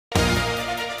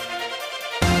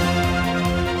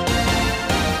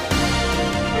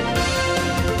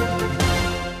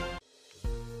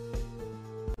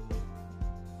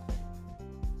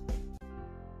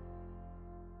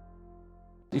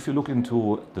if you look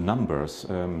into the numbers,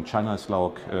 China is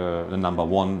like the number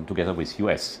one together with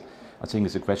US. I think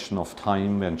it's a question of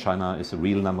time when China is the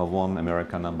real number one,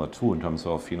 America number two in terms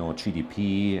of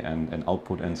GDP and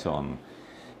output and so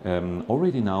on.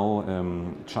 Already now,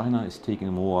 China is taking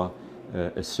a more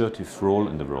assertive role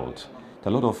in the world.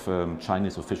 There are a lot of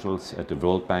Chinese officials at the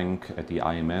World Bank, at the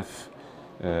IMF,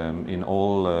 in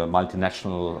all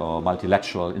multinational or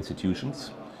multilateral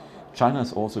institutions. China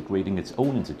is also creating its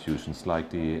own institutions like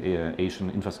the Asian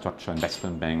Infrastructure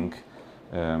Investment Bank,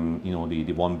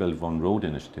 the One Belt One Road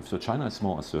initiative. So China is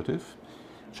more assertive.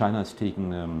 China is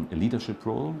taking a leadership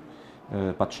role,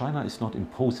 but China is not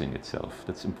imposing itself.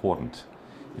 That's important.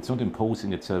 It's not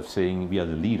imposing itself saying we are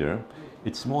the leader.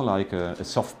 It's more like a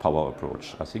soft power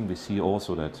approach. I think we see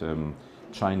also that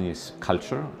Chinese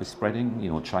culture is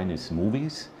spreading, Chinese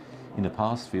movies. In the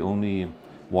past we only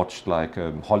watched like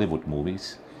Hollywood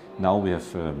movies. Now we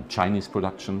have Chinese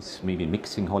productions, maybe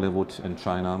mixing Hollywood and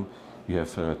China. You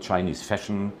have Chinese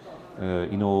fashion.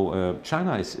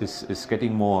 China is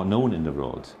getting more known in the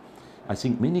world. I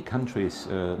think many countries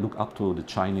look up to the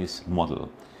Chinese model.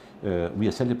 We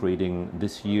are celebrating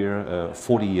this year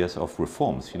 40 years of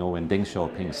reforms. When Deng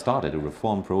Xiaoping started a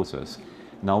reform process,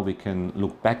 now we can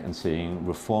look back and saying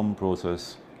reform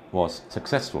process was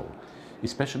successful.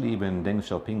 Especially when Deng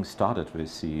Xiaoping started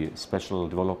with the special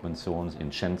development zones in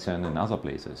Shenzhen and other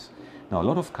places. Now a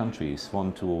lot of countries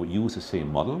want to use the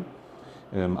same model.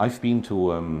 I've been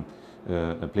to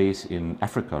a place in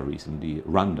Africa recently,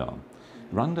 Rwanda.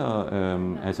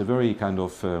 Rwanda has a very kind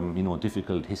of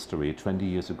difficult history. 20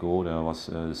 years ago there was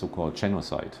a so-called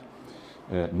genocide.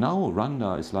 Now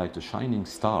Rwanda is like the shining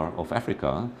star of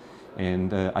Africa,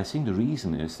 and I think the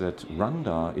reason is that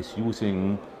Rwanda is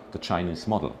using the Chinese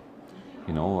model.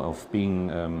 Of being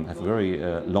have very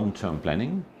long-term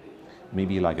planning,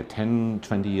 maybe like a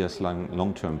 10-20 years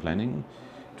long-term planning,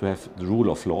 to have the rule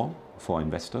of law for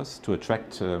investors, to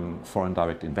attract foreign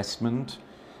direct investment,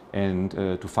 and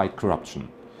to fight corruption.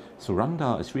 So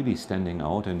Rwanda is really standing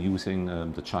out and using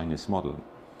the Chinese model.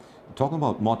 Talking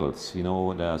about models,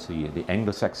 there's the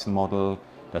Anglo-Saxon model,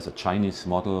 there's a Chinese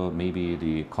model, maybe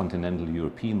the continental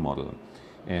European model,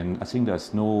 and I think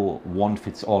there's no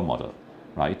one-fits-all model.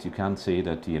 Right? You can't say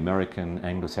that the American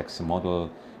Anglo-Saxon model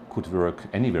could work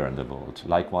anywhere in the world.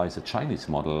 Likewise, the Chinese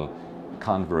model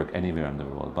can't work anywhere in the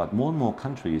world. But more and more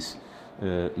countries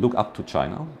look up to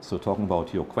China. So talking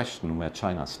about your question where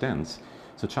China stands,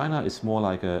 so China is more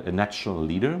like a natural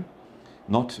leader,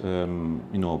 not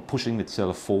pushing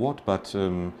itself forward, but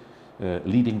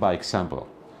leading by example,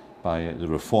 by the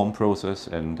reform process.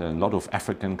 And a lot of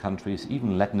African countries,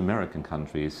 even Latin American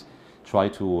countries, try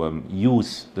to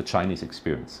use the Chinese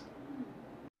experience.